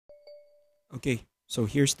Okay, so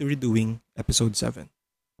here's to redoing episode 7.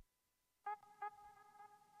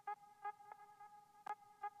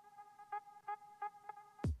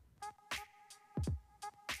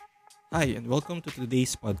 Hi, and welcome to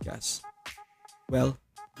today's podcast. Well,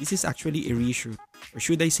 this is actually a reshoot, or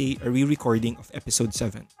should I say, a re recording of episode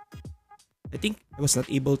 7. I think I was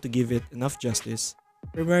not able to give it enough justice,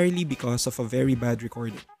 primarily because of a very bad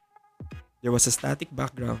recording. There was a static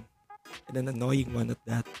background, and an annoying one at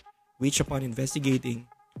that, which upon investigating,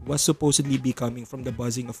 was supposedly be coming from the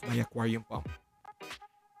buzzing of my aquarium pump.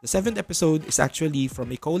 The 7th episode is actually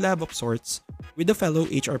from a collab of sorts with a fellow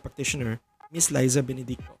HR practitioner, Miss Lyza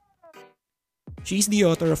Benedicto. She's the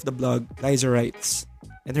author of the blog Lyza Writes,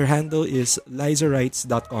 and her handle is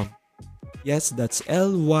lyzawrites.com. Yes, that's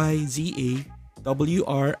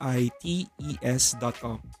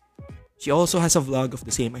LYZAWRITES.com. She also has a vlog of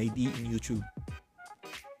the same ID in YouTube.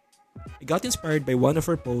 I got inspired by one of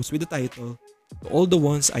her posts with the title, "To All the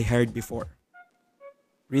Ones I Hired Before."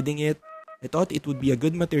 Reading it, I thought it would be a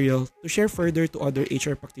good material to share further to other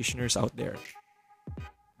HR practitioners out there.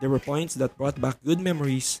 There were points that brought back good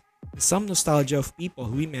memories and some nostalgia of people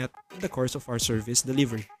who we met in the course of our service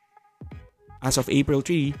delivery. As of April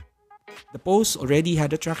 3, the post already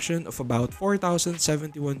had a traction of about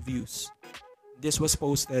 4,071 views. This was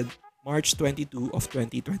posted March 22 of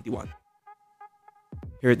 2021.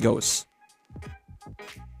 Here it goes.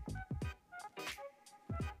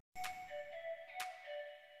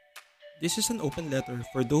 This is an open letter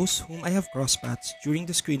for those whom I have crossed paths during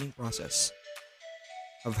the screening process,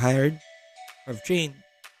 have hired, have trained,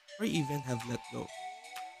 or even have let go.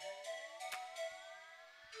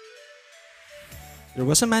 There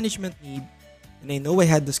was a management need, and I know I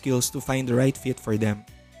had the skills to find the right fit for them.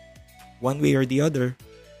 One way or the other,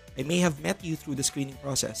 I may have met you through the screening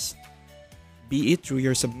process, be it through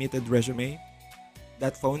your submitted resume,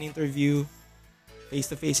 that phone interview,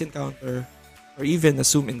 face-to-face encounter, or even a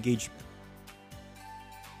Zoom engagement.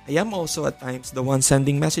 I am also at times the one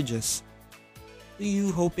sending messages to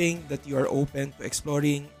you, hoping that you are open to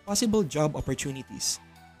exploring possible job opportunities,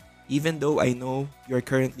 even though I know you are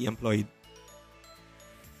currently employed.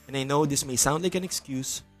 And I know this may sound like an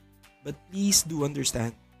excuse, but please do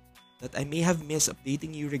understand that I may have missed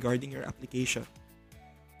updating you regarding your application,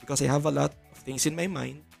 because I have a lot of things in my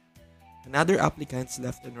mind and other applicants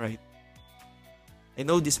left and right. I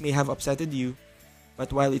know this may have upsetted you,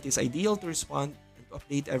 but while it is ideal to respond and to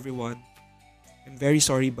update everyone, I'm very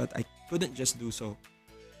sorry, but I couldn't just do so.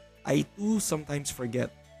 I too sometimes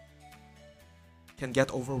forget, can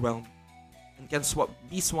get overwhelmed, and can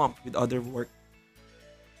be swamped with other work.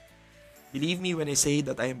 Believe me when I say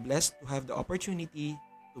that I am blessed to have the opportunity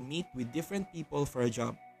to meet with different people for a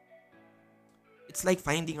job. It's like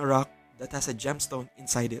finding a rock that has a gemstone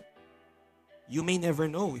inside it. You may never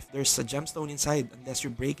know if there's a gemstone inside unless you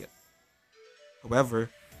break it. However,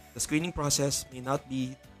 the screening process may not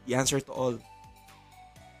be the answer to all.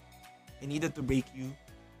 I needed to break you,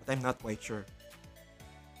 but I'm not quite sure.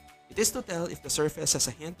 It is to tell if the surface has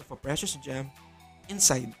a hint of a precious gem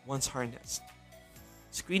inside one's harness.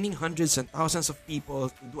 Screening hundreds and thousands of people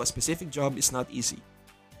to do a specific job is not easy.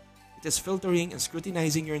 It is filtering and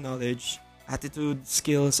scrutinizing your knowledge, attitude,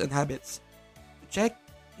 skills, and habits to check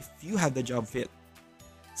if you have the job fit,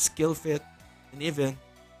 skill fit, and even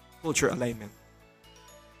culture alignment.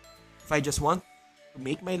 If I just want to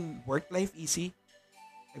make my work life easy,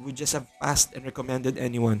 I would just have passed and recommended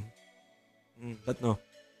anyone. But no.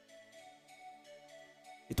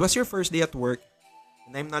 It was your first day at work,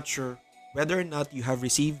 and I'm not sure whether or not you have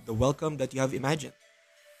received the welcome that you have imagined.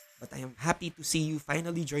 But I am happy to see you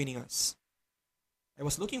finally joining us. I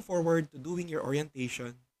was looking forward to doing your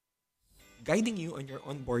orientation, guiding you on your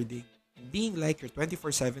onboarding, and being like your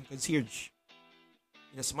 24/7 concierge.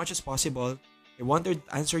 In as much as possible, I wanted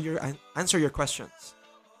to answer your questions,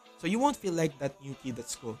 so you won't feel like that new kid at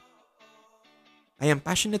school. I am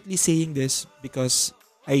passionately saying this because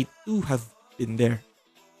I too have been there.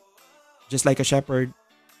 Just like a shepherd,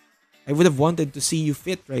 I would have wanted to see you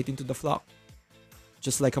fit right into the flock.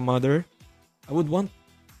 Just like a mother, I would want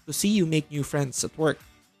to see you make new friends at work.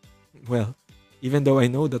 Well, even though I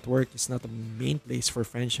know that work is not a main place for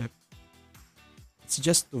friendship, it's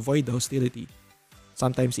just to avoid the hostility,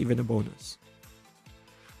 sometimes even a bonus.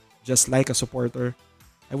 Just like a supporter,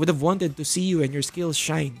 I would have wanted to see you and your skills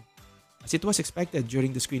shine, as it was expected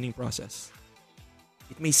during the screening process.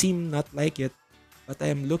 It may seem not like it, but I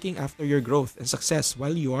am looking after your growth and success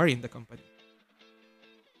while you are in the company.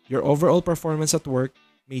 Your overall performance at work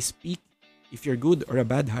may speak if you're good or a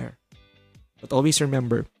bad hire. But always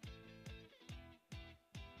remember,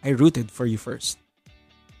 I rooted for you first.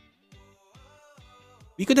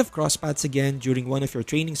 We could have crossed paths again during one of your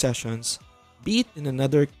training sessions, be it in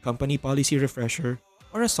another company policy refresher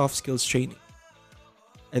or a soft skills training.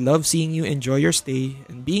 I love seeing you enjoy your stay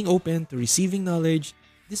and being open to receiving knowledge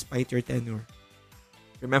despite your tenure.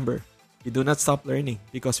 Remember, we do not stop learning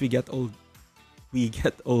because we get old. We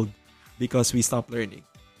get old because we stop learning.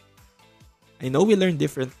 I know we learn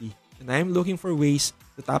differently, and I am looking for ways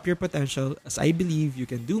to tap your potential as I believe you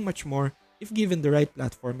can do much more if given the right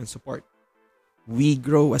platform and support. We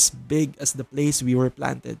grow as big as the place we were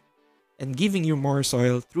planted, and giving you more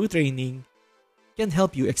soil through training can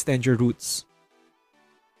help you extend your roots.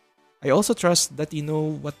 I also trust that you know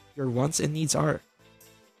what your wants and needs are.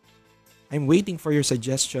 I'm waiting for your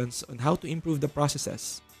suggestions on how to improve the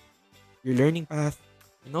processes, your learning path,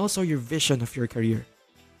 and also your vision of your career.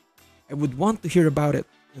 I would want to hear about it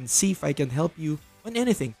and see if I can help you on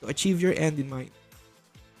anything to achieve your end in mind.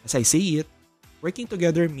 As I see it, working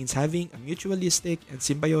together means having a mutualistic and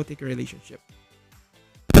symbiotic relationship.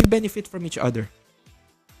 We benefit from each other,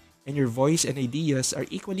 and your voice and ideas are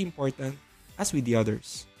equally important as with the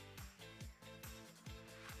others.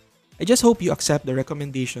 I just hope you accept the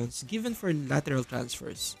recommendations given for lateral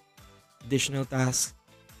transfers, additional tasks,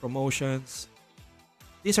 promotions.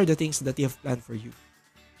 These are the things that you have planned for you.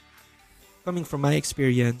 Coming from my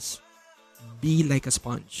experience, be like a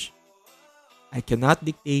sponge. I cannot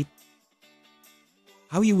dictate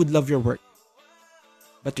how you would love your work,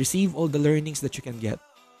 but receive all the learnings that you can get.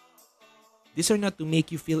 These are not to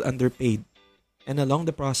make you feel underpaid, and along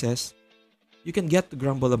the process, you can get to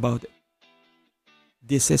grumble about it.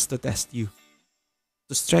 This is to test you,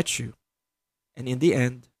 to stretch you, and in the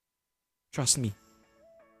end, trust me,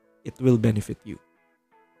 it will benefit you.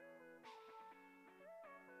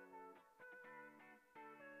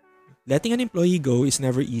 Letting an employee go is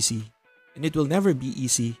never easy, and it will never be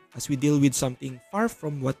easy as we deal with something far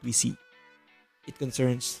from what we see. It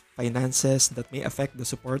concerns finances that may affect the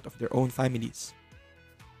support of their own families.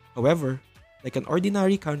 However, like an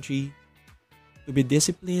ordinary country, to be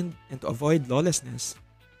disciplined and to avoid lawlessness,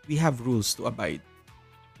 we have rules to abide.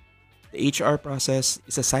 The HR process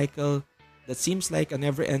is a cycle that seems like a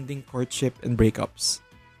never-ending courtship and breakups,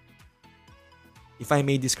 if I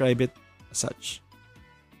may describe it as such.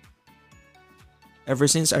 Ever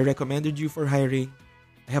since I recommended you for hiring,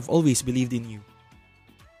 I have always believed in you.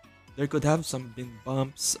 There could have been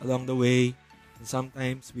bumps along the way, and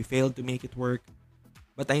sometimes we failed to make it work,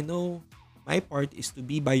 but I know my part is to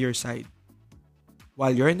be by your side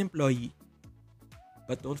while you're an employee.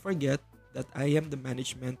 But don't forget that I am the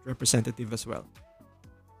management representative as well.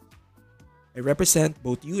 I represent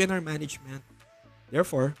both you and our management.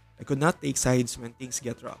 Therefore, I could not take sides when things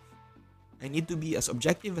get rough. I need to be as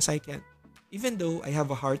objective as I can. Even though I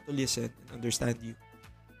have a heart to listen and understand you,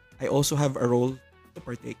 I also have a role to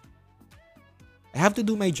partake. I have to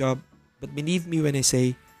do my job, but believe me when I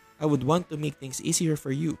say I would want to make things easier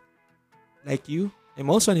for you. Like you, I'm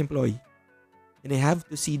also an employee, and I have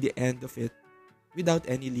to see the end of it without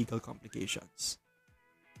any legal complications.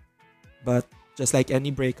 But just like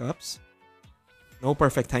any breakups, no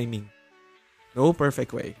perfect timing, no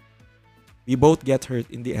perfect way. We both get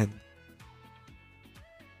hurt in the end.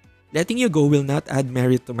 Letting you go will not add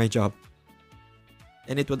merit to my job,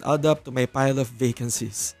 and it would add up to my pile of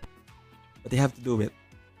vacancies. But I have to do it,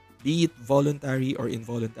 be it voluntary or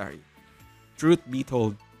involuntary. Truth be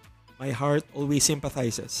told, my heart always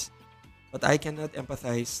sympathizes, but I cannot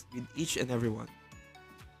empathize with each and every one.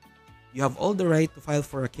 You have all the right to file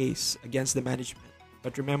for a case against the management,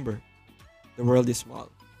 but remember, the world is small,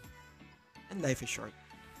 and life is short.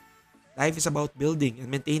 Life is about building and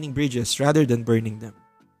maintaining bridges rather than burning them.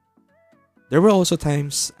 There were also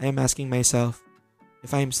times I am asking myself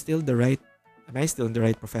if am I still in the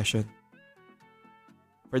right profession?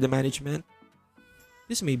 For the management,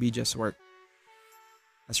 this may be just work.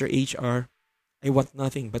 As your HR, I want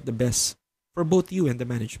nothing but the best for both you and the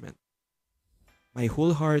management. My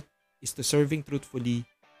whole heart is to serving truthfully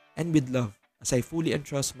and with love as I fully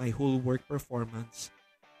entrust my whole work performance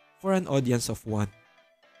for an audience of one,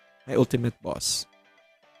 my ultimate boss,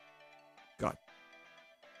 God.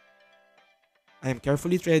 I am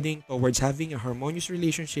carefully treading towards having a harmonious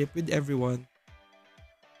relationship with everyone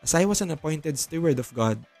as I was an appointed steward of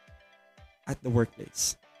God at the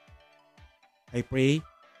workplace. I pray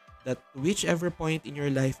that to whichever point in your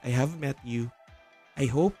life I have met you, I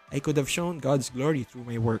hope I could have shown God's glory through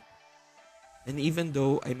my work. And even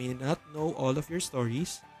though I may not know all of your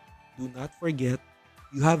stories, do not forget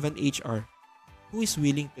you have an HR who is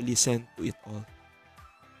willing to listen to it all.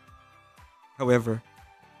 However,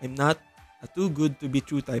 I'm not a too good to be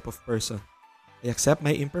true type of person. I accept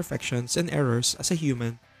my imperfections and errors as a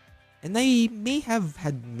human, And I may have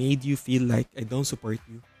had made you feel like I don't support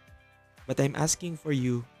you, but I'm asking for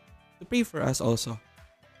you to pray for us also.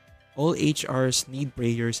 All HRs need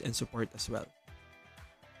prayers and support as well.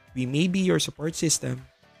 We may be your support system,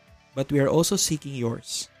 but we are also seeking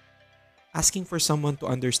yours. Asking for someone to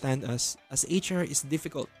understand us as HR is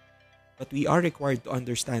difficult, but we are required to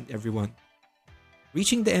understand everyone.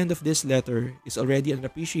 Reaching the end of this letter is already an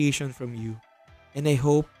appreciation from you, and I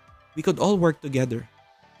hope we could all work together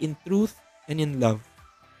in truth and in love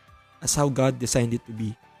as how God designed it to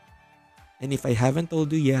be. And if I haven't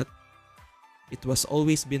told you yet, it was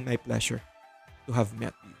always been my pleasure to have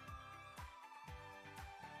met you.